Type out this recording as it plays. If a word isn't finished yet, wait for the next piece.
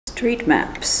Street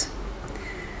maps.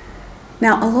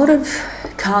 Now, a lot of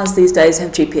cars these days have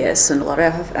GPS, and a lot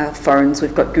of our phones,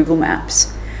 we've got Google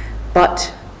Maps,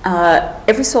 but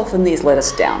every so often these let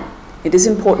us down. It is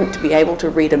important to be able to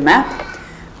read a map,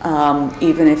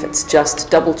 even if it's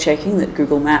just double checking that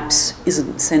Google Maps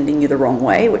isn't sending you the wrong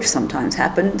way, which sometimes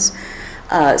happens.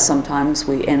 Sometimes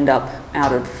we end up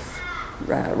out of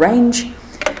range.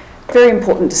 Very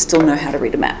important to still know how to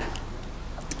read a map.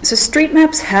 So street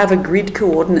maps have a grid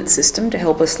coordinate system to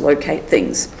help us locate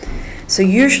things. So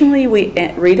usually we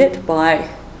read it by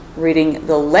reading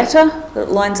the letter that it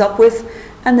lines up with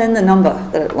and then the number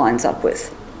that it lines up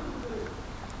with.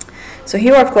 So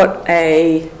here I've got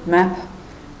a map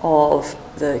of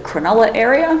the Cronulla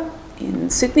area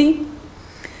in Sydney.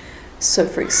 So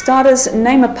for starters,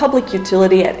 name a public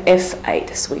utility at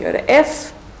F8. So we go to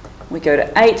F, we go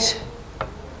to 8,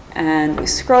 and we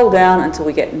scroll down until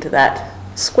we get into that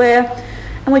square,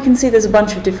 and we can see there's a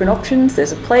bunch of different options.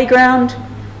 There's a playground,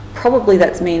 probably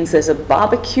that means there's a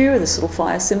barbecue, this little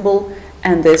fire symbol,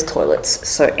 and there's toilets.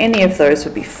 So any of those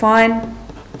would be fine.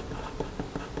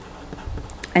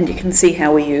 And you can see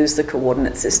how we use the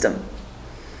coordinate system.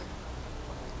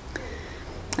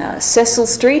 Cecil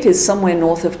Street is somewhere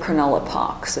north of Cronulla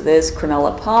Park. So there's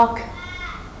Cronulla Park.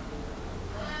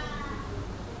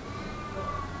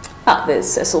 There's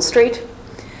Cecil Street.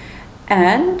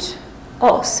 And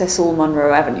Cecil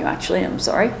Munro Avenue, actually, I'm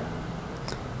sorry.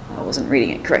 I wasn't reading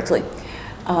it correctly.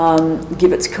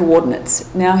 Give its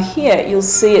coordinates. Now here you'll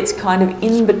see it's kind of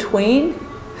in between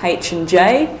H and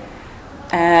J,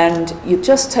 and you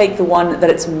just take the one that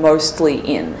it's mostly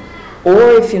in.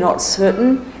 Or if you're not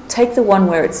certain, take the one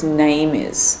where its name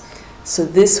is. So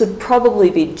this would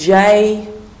probably be J5.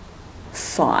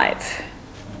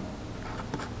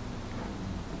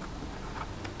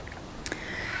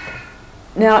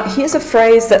 Now, here's a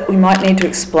phrase that we might need to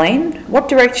explain. What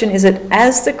direction is it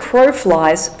as the crow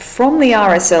flies from the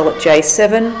RSL at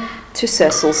J7 to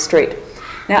Cecil Street?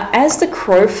 Now, as the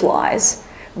crow flies,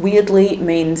 weirdly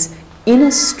means in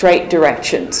a straight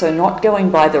direction, so not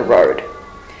going by the road.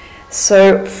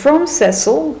 So from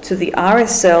Cecil to the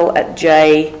RSL at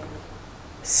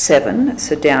J7,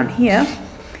 so down here,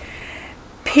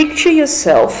 picture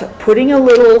yourself putting a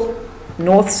little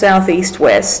north, south, east,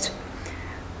 west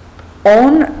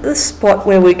on the spot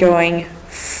where we're going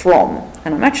from.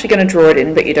 And I'm actually going to draw it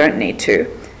in, but you don't need to.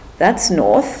 That's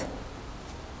north.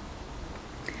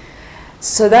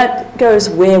 So that goes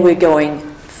where we're going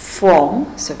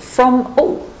from. So from,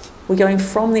 we're going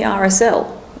from the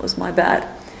RSL. That was my bad.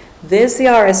 There's the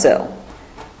RSL.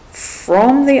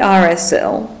 From the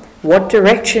RSL, what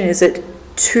direction is it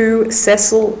to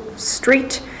Cecil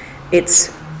Street? It's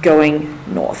going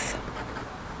north.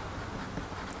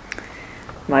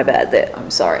 My bad there, I'm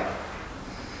sorry.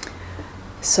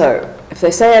 So, if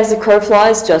they say as the crow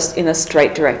flies, just in a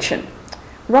straight direction.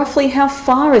 Roughly how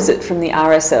far is it from the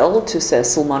RSL to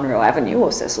Cecil Munro Avenue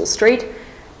or Cecil Street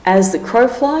as the crow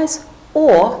flies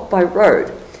or by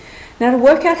road? Now to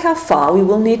work out how far, we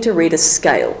will need to read a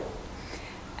scale.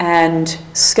 And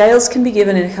scales can be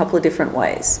given in a couple of different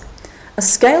ways. A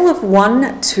scale of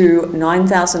 1 to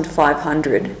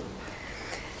 9,500.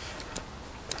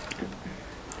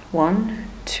 1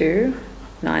 to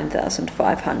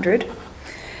 9,500.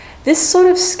 This sort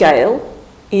of scale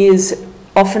is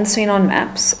often seen on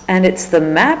maps, and it's the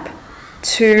map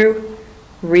to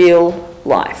real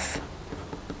life.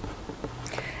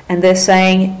 And they're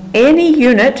saying any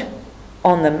unit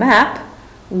on the map,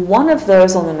 one of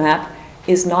those on the map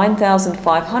is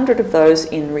 9,500 of those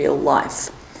in real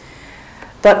life.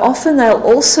 But often they'll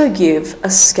also give a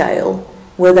scale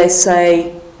where they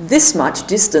say this much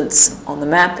distance on the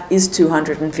map is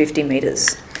 250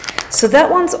 metres. So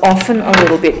that one's often a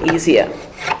little bit easier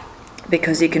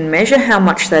because you can measure how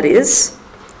much that is.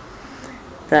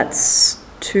 That's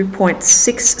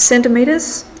 2.6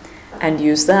 centimetres and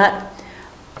use that.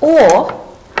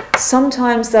 Or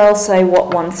sometimes they'll say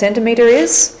what 1 centimetre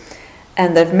is,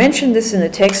 and they've mentioned this in the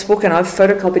textbook and I've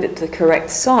photocopied it to the correct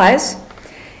size.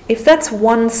 If that's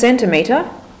 1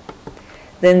 centimetre,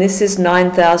 then this is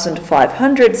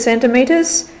 9,500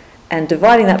 centimetres, and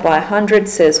dividing that by 100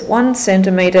 says 1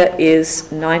 centimetre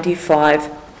is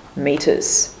 95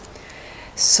 metres.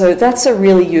 So that's a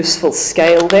really useful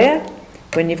scale there.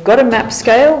 When you've got a map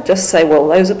scale, just say, well,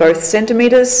 those are both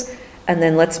centimetres, and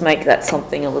then let's make that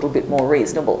something a little bit more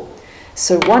reasonable.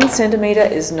 So 1 centimetre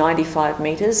is 95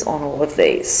 metres on all of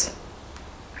these.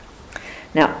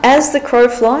 Now, as the crow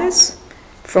flies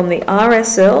from the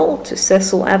RSL to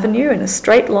Cecil Avenue in a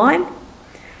straight line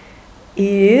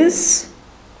is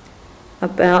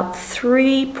about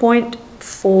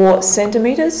 3.4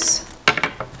 centimetres.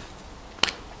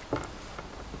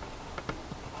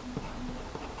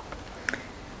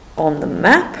 on the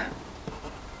map,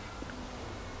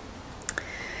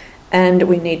 and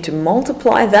we need to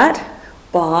multiply that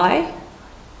by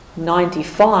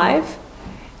 95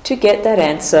 to get that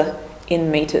answer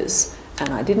in meters. And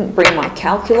I didn't bring my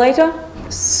calculator,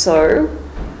 so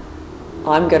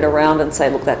I'm going to round and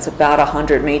say, look, that's about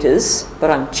 100 meters,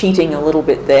 but I'm cheating a little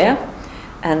bit there.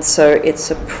 And so it's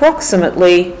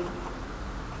approximately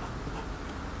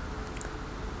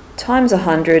times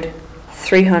 100,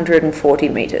 340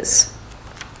 meters.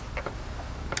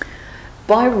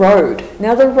 By road.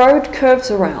 Now the road curves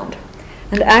around,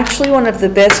 and actually one of the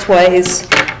best ways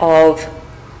of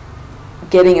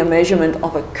getting a measurement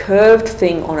of a curved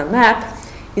thing on a map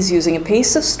is using a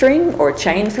piece of string or a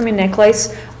chain from your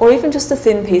necklace, or even just a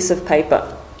thin piece of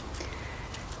paper.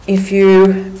 If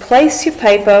you place your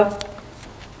paper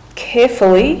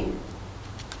carefully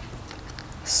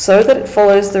so that it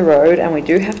follows the road, and we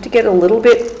do have to get a little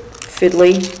bit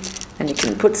fiddly, and you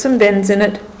can put some bends in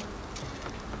it,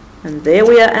 and there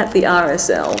we are at the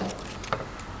RSL.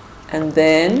 And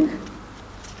then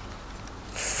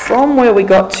from where we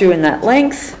got to in that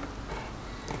length,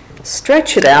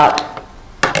 stretch it out,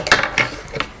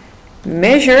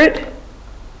 measure it.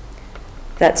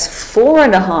 That's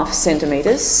 4.5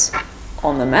 centimeters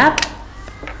on the map.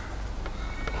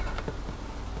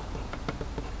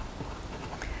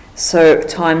 So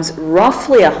times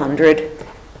roughly 100,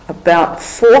 about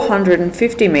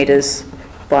 450 meters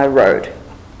by road.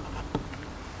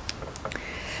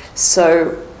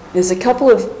 So there's a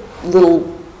couple of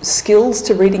little skills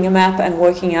to reading a map and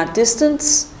working out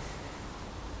distance,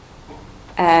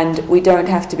 and we don't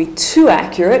have to be too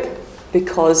accurate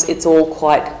because it's all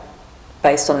quite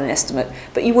based on an estimate,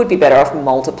 but you would be better off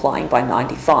multiplying by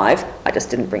 95. I just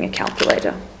didn't bring a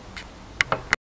calculator.